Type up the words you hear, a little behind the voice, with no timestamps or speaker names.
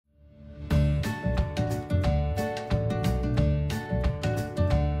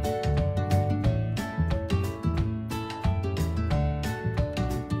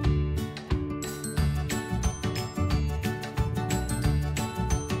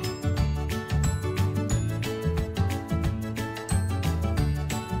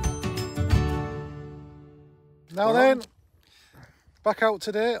Now then, back out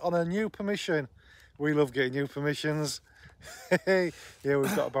today on a new permission. We love getting new permissions. Yeah,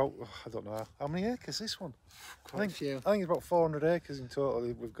 we've got about, I don't know, how many acres this one? I think it's about 400 acres in total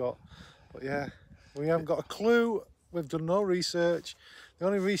we've got. But yeah, we haven't got a clue. We've done no research. The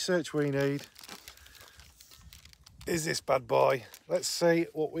only research we need is this bad boy. Let's see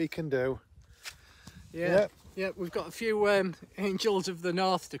what we can do. Yeah, we've got a few angels of the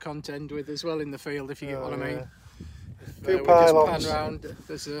north to contend with as well in the field, if you get what I mean. A few pylons. Just pan round,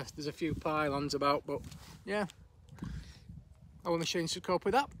 there's a few pylons about, but yeah, our machine should cope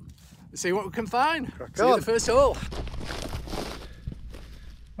with that. Let's see what we can find. See the first hole.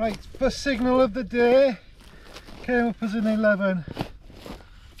 Right, first signal of the day came up as an 11.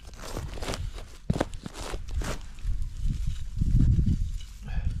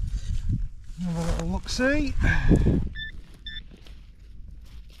 Have a little look-see.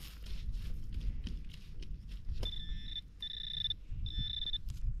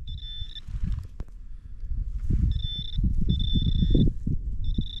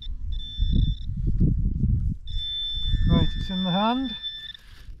 Right, it's in the hand.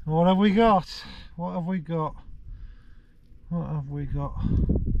 What have we got? What have we got? What have we got?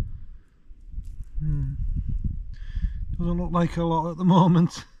 Doesn't look like a lot at the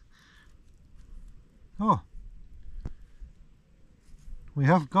moment. Oh, we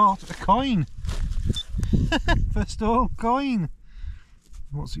have got a coin. First old coin.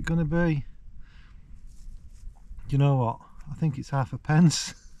 What's it going to be? Do you know what? I think it's half a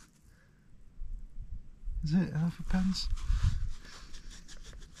pence. Is it half a pence?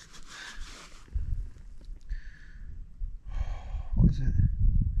 What is it?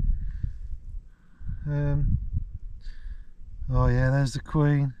 Oh yeah, there's the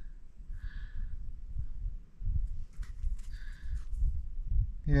Queen.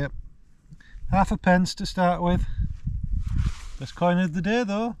 Yep, half a pence to start with. First coin of the day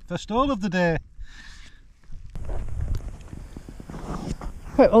though, first hole of the day.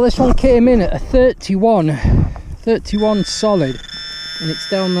 Right, well this one came in at a 31 solid, and it's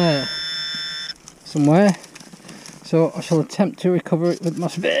down there somewhere. So I shall attempt to recover it with my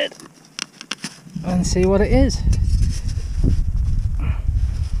spade and see what it is.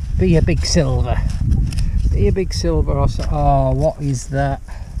 Be a big silver. Be a big silver or so. Oh, what is that?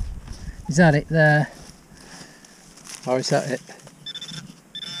 Is that it there? Or is that it?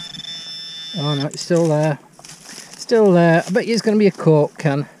 Oh no, it's still there. Still there. I bet you it's going to be a Coke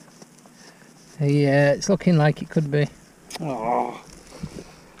can. Yeah, it's looking like it could be. Oh.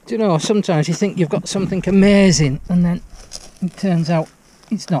 Do you know, sometimes you think you've got something amazing and then it turns out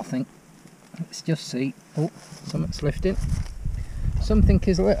it's nothing. Let's just see. Oh, something's lifting. Something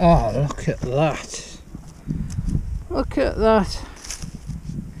is lit. Oh, look at that. Look at that.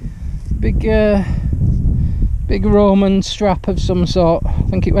 Big Roman strap of some sort. I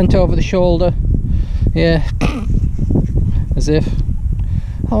think it went over the shoulder. Yeah. As if.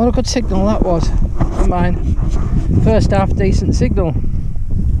 Oh, what a good signal that was. Never mind. First half decent signal.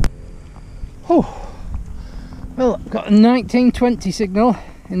 Oh. Well, got a 1920 signal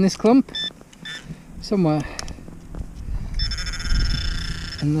in this clump. Somewhere.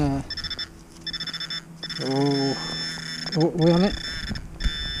 In there. Oh, we're on it.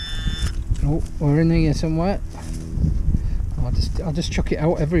 Oh, we're in here somewhere. Oh, I'll just chuck it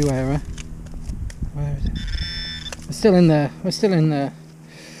out everywhere. Where is it? We're still in there. We're still in there.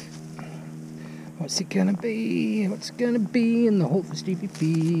 What's it gonna be? What's it gonna be in the hole for Stevie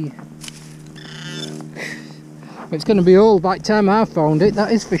P? It's gonna be old by the time I found it.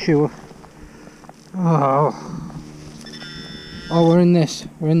 That is for sure. Oh, we're in this.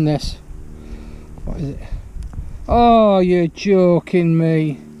 We're in this. What is it? Oh, you're joking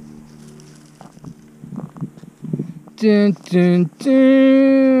me. Dun, dun,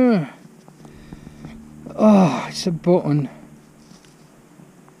 dun. Oh, it's a button.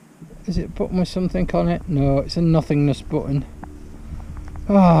 Is it a button with something on it? No, it's a nothingness button.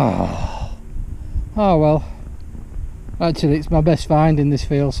 Oh well. Actually, it's my best find in this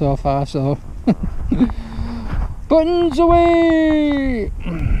field so far, so. Buttons away!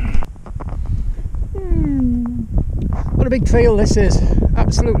 What a big field this is.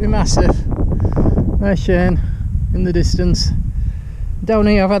 Absolutely massive. There's Shane in the distance. Down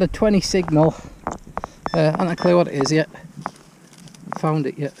here I've had a 20 signal. I haven't a clue what it is yet. Found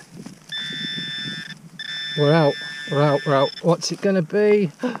it yet. We're out. We're out. We're out. What's it going to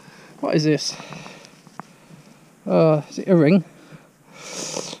be? What is this? Is it a ring?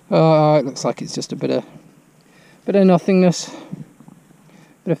 It looks like it's just a bit of nothingness.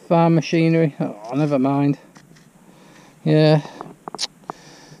 Bit of farm machinery. Oh, never mind. Yeah.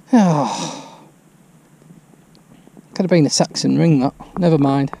 Oh. Could have been a Saxon ring, that. Never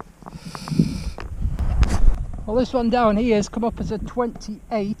mind. Well, this one down here has come up as a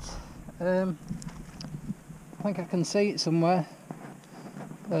 28. I think I can see it somewhere.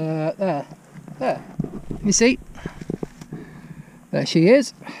 There. You see? There she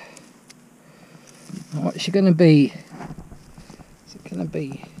is. Now, what's she going to be? Is it going to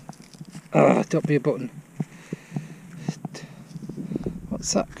be... Oh, don't be a button.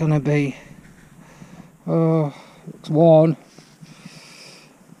 What's that going to be? Oh, looks worn.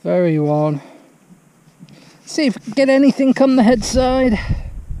 Very worn. See if we can get anything on the head side.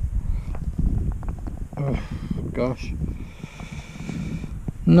 Oh, gosh.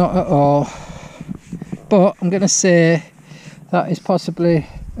 Not at all. But I'm going to say that is possibly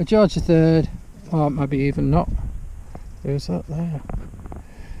a George III, or maybe even not. Who's that there?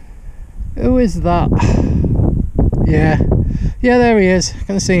 Who is that? Yeah, there he is. I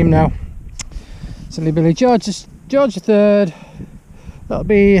can see him now. Silly Billy George III. That'll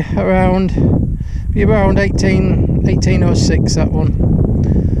be around 1806. That one.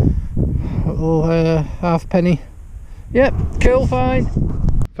 Little halfpenny. Yep, cool, fine.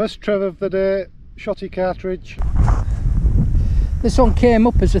 First trev of the day, shotty cartridge. This one came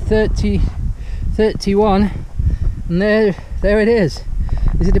up as a 31, and there it is.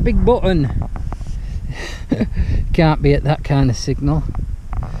 Is it a big button? Can't be at that kind of signal.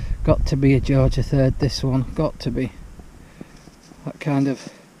 Got to be a George III, this one. Got to be. That kind of...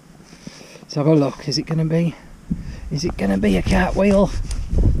 Let's have a look. Is it going to be? Is it going to be a cartwheel?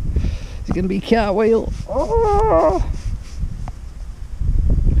 Is it going to be a cartwheel? Oh!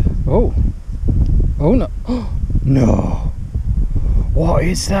 Oh! Oh no! No! What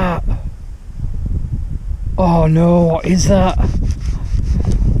is that? Oh no! What is that?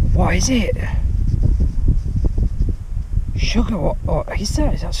 What is it? Sugar? What is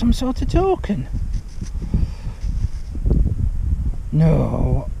that? Is that some sort of token?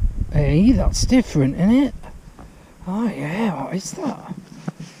 No. Hey, that's different, isn't it? Oh yeah, what is that?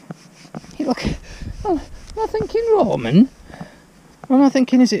 Hey, look, I'm not thinking Roman. I'm not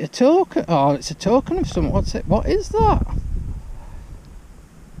thinking, is it a token? Oh, it's a token of something. What's it? What is that?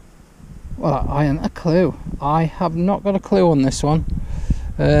 Well, I haven't a clue. I have not got a clue on this one.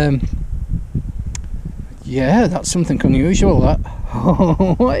 Yeah, that's something unusual, that.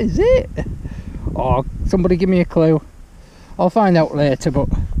 Oh, what is it? Oh, somebody give me a clue. I'll find out later, but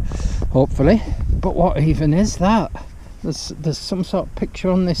hopefully. But what even is that? There's some sort of picture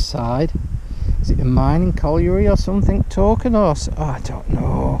on this side. Is it a mining colliery or something? Token or oh, I don't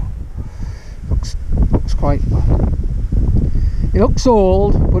know. Looks quite... It looks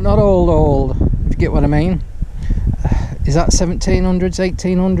old, but not old, if you get what I mean. Is that 1700s,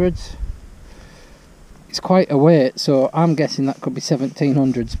 1800s? It's quite a weight, so I'm guessing that could be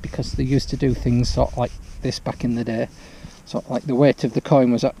 1700s, because they used to do things sort of like this back in the day. Sort of like the weight of the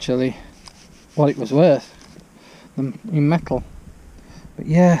coin was actually what it was worth in metal. But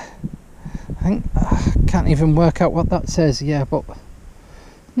yeah, I think I can't even work out what that says. Yeah, but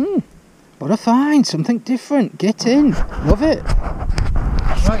what a find, something different. Get in, love it.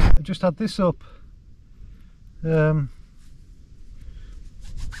 Right, I just had this up. Get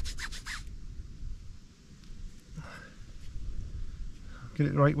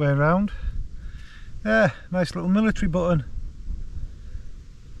it the right way around. Yeah, nice little military button.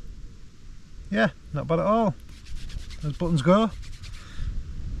 Yeah, not bad at all. Those buttons go.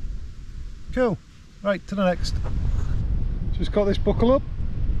 Cool. Right, to the next. Just got this buckle up.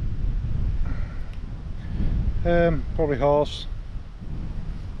 Probably horse.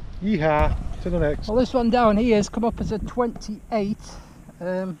 Yeehaw, to the next. Well, this one down here has come up as a 28.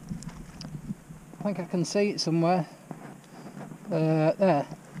 I think I can see it somewhere. There.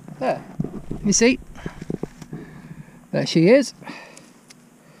 You see? There she is.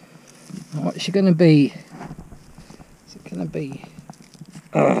 Now, what's she going to be? Is it going to be...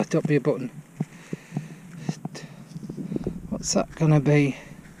 Oh, don't be a button. What's that going to be?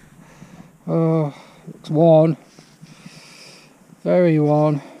 Oh, looks worn. Very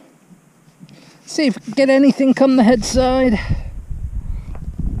worn. See if we can get anything on the head side.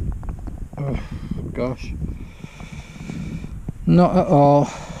 Oh, gosh. Not at all.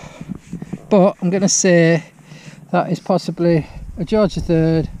 But I'm going to say that is possibly a George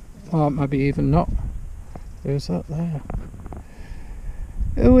III, or maybe even not. Who's that there?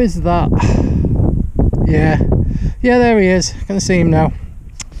 Who is that? Yeah, there he is. I can see him now.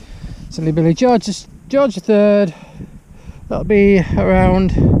 Silly Billy George III. That'll be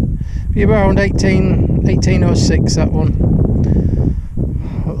around 1806. That one.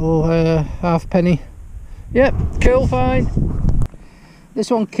 Little halfpenny. Yep, cool, fine. This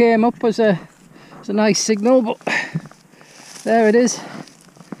one came up as a nice signal, but There it is,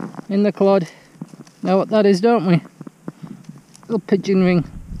 in the clod. Know what that is, don't we? Little pigeon ring.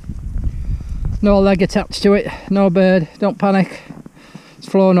 No leg attached to it, no bird, don't panic. It's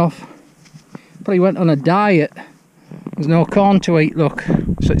flown off. Probably went on a diet. There's no corn to eat, look.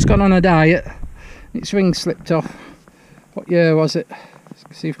 So it's gone on a diet. Its ring slipped off. What year was it?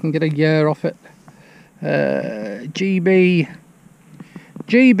 Let's see if we can get a year off it.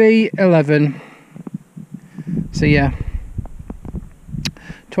 GB11. So yeah,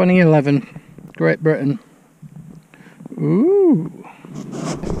 2011, Great Britain. Ooh,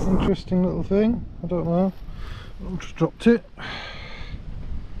 interesting little thing. I don't know. I just dropped it.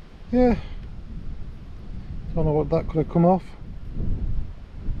 Yeah. Don't know what that could have come off.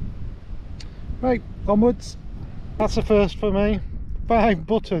 Right, onwards. That's a first for me. 5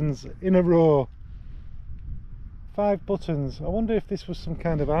 buttons in a row. 5 buttons. I wonder if this was some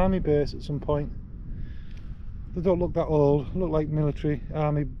kind of army base at some point. They don't look that old. They look like military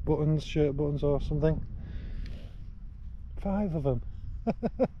army buttons, shirt buttons or something. 5 of them.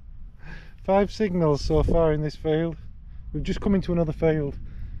 5 signals so far in this field. We've just come into another field.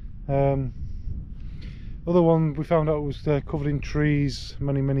 Other one we found out was covered in trees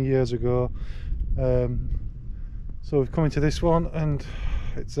many years ago. So we've come into this one and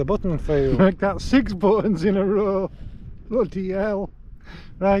it's a button field. Like that, 6 buttons in a row. Bloody hell.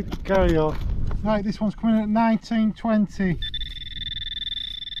 Right, carry on. Right, this one's coming in at 1920.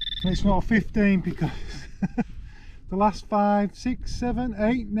 And it's not 15 because the last 5, 6, 7,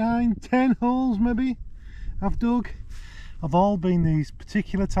 8, 9, 10 holes maybe I've dug have all been these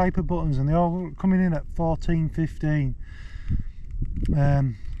particular type of buttons, and they're all coming in at 14, 15.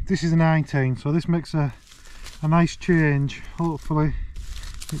 This is a 19, so this makes a nice change. Hopefully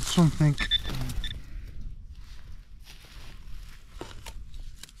it's something.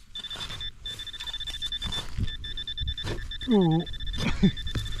 Oh,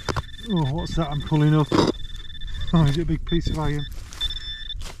 oh, what's that I'm pulling up? Oh, is it a big piece of iron?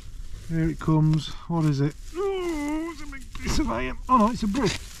 Here it comes. What is it? Oh, it's a big piece of iron. Oh no, it's a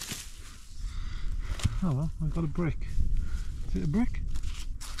brick. Oh well, I've got a brick. Is it a brick?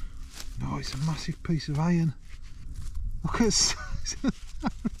 No, it's a massive piece of iron. Look at the size of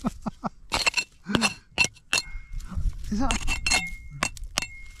that. Is that?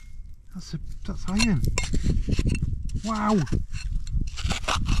 That's iron. Wow. Look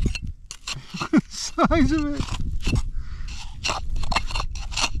at the size of it.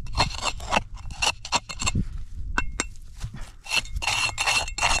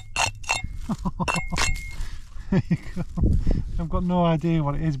 There you go. I've got no idea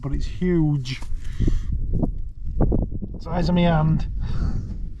what it is, but it's huge. Size of my hand.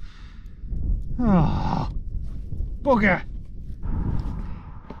 Oh, bugger.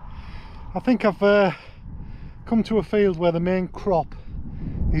 I think I've come to a field where the main crop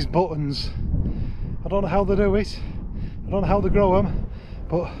is buttons. I don't know how they do it. I don't know how they grow them,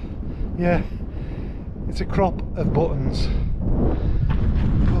 but yeah, it's a crop of buttons.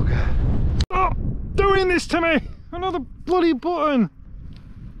 Bugger. Stop doing this to me! Another bloody button!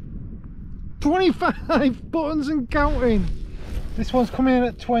 25 buttons and counting! This one's coming in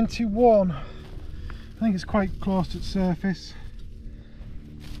at 21. I think it's quite close to the surface.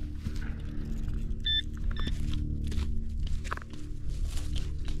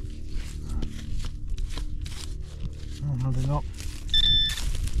 Oh, no, they're not.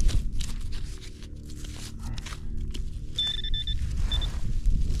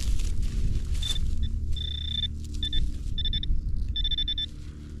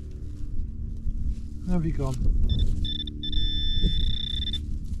 Where have you gone?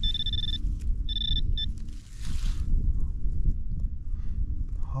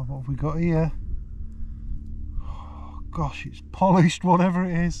 Oh, what have we got here? Oh, gosh, it's polished, whatever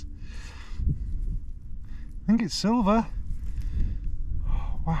it is. I think it's silver.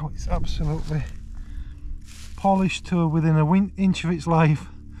 Oh, wow, it's absolutely polished to within an inch of its life.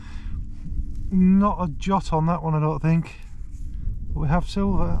 Not a jot on that one, I don't think. But we have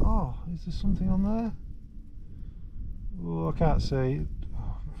silver. Oh, is there something on there? Oh, I can't see. Oh,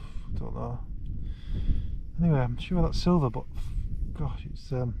 I don't know. Anyway, I'm sure that's silver, but gosh,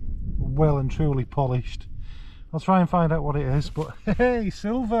 it's well and truly polished. I'll try and find out what it is, but hey,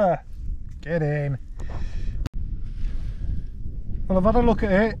 silver! Get in! Well, I've had a look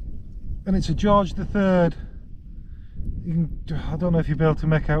at it, and it's a George III. I don't know if you'll be able to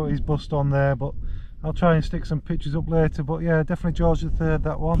make out his bust on there, but I'll try and stick some pictures up later. But yeah, definitely George III,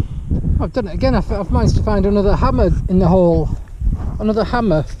 that one. I've done it again. I've managed to find another hammer in the hole. Another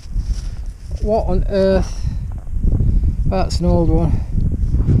hammer. What on earth? That's an old one.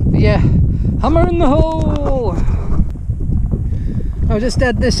 But yeah, hammer in the hole! I just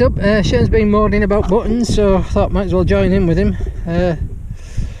had this up. Shane's been moaning about buttons, so I thought might as well join in with him.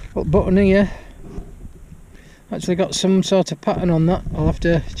 What button here? Actually got some sort of pattern on that. I'll have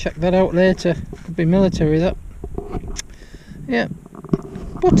to check that out later. Could be military, that. Yeah.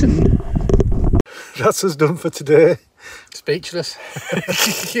 Button. That's us done for today. Speechless.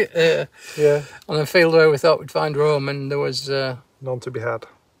 Yeah. On a field where we thought we'd find Roman, there was none to be had.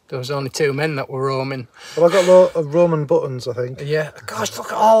 There was only 2 men that were roaming. Well, I got a lot of Roman buttons, I think. Yeah. Gosh,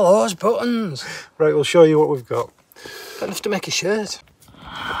 look at all those buttons. Right, we'll show you what we've got. Got enough to make a shirt.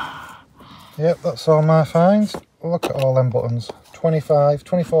 Yep, that's all my finds. Look at all them buttons. 25,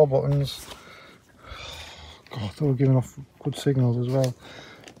 24 buttons. God, they were giving off good signals as well.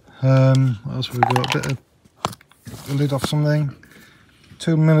 What else have we got? A bit of a lid off something.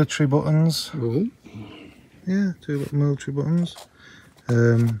 2 military buttons. Ooh. Yeah, 2 little military buttons.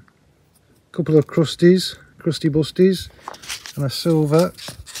 Couple of crusty busties, and a silver.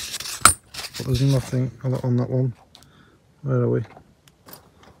 But there's nothing on that one. Where are we?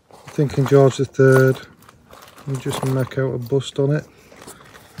 Thinking George III. We just make out a bust on it,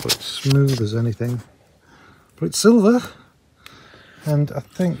 but it's smooth as anything. But it's silver, and I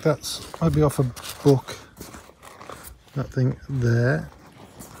think that's maybe off a book. That thing there.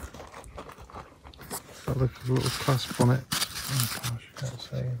 Got a little clasp on it. Oh gosh, I can't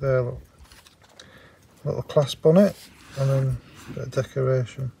see. There, look. Little clasp on it, and then a bit of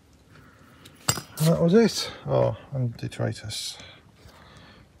decoration. And that was it. Oh, and detritus.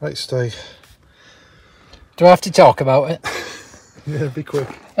 Right, stay. Do I have to talk about it? Yeah, be quick.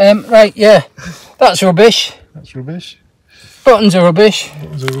 Right, yeah. That's rubbish. That's rubbish. Buttons are rubbish.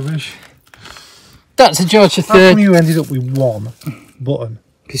 Buttons are rubbish. That's a George III. How come you ended up with 1 button?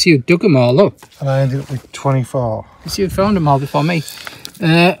 Because you dug them all up. And I ended up with 24. Because you found them all before me.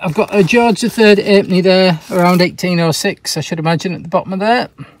 I've got a George III halfpenny there, around 1806, I should imagine, at the bottom of there.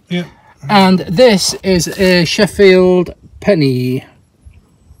 Yeah. And this is a Sheffield penny.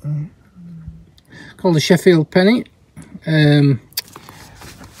 Called a Sheffield penny. Early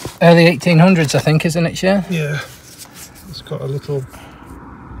 1800s, I think, isn't it, Shane? Yeah. It's got a little...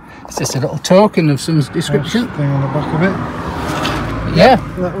 It's just a little token of some description. Thing on the back of it. Yeah.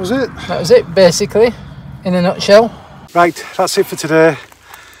 That was it. That was it, basically, in a nutshell. Right, that's it for today.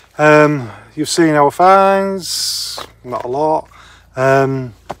 You've seen our finds, not a lot.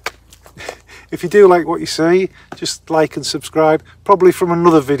 If you do like what you see, just like and subscribe. Probably from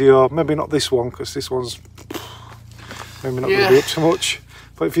another video, maybe not this one, because this one's maybe not going to be up so much.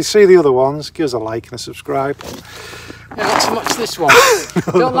 But if you see the other ones, give us a like and a subscribe. Yeah, not so much this one.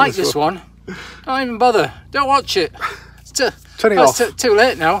 Don't like this one. Don't even bother. Don't watch it. Turn it off. Too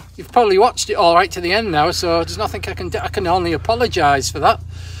late now. You've probably watched it all right to the end now, so there's nothing I can do. I can only apologise for that.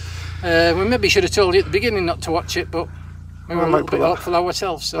 We maybe should have told you at the beginning not to watch it, but we were a little bit hopeful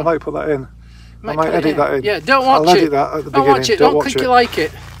ourselves. So. I might put that in. I might edit that in. Yeah, don't watch it. I'll edit that at the beginning. Don't watch it. Don't click you like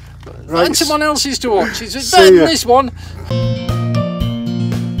it. Right. Find someone else's to watch. It's better than this one.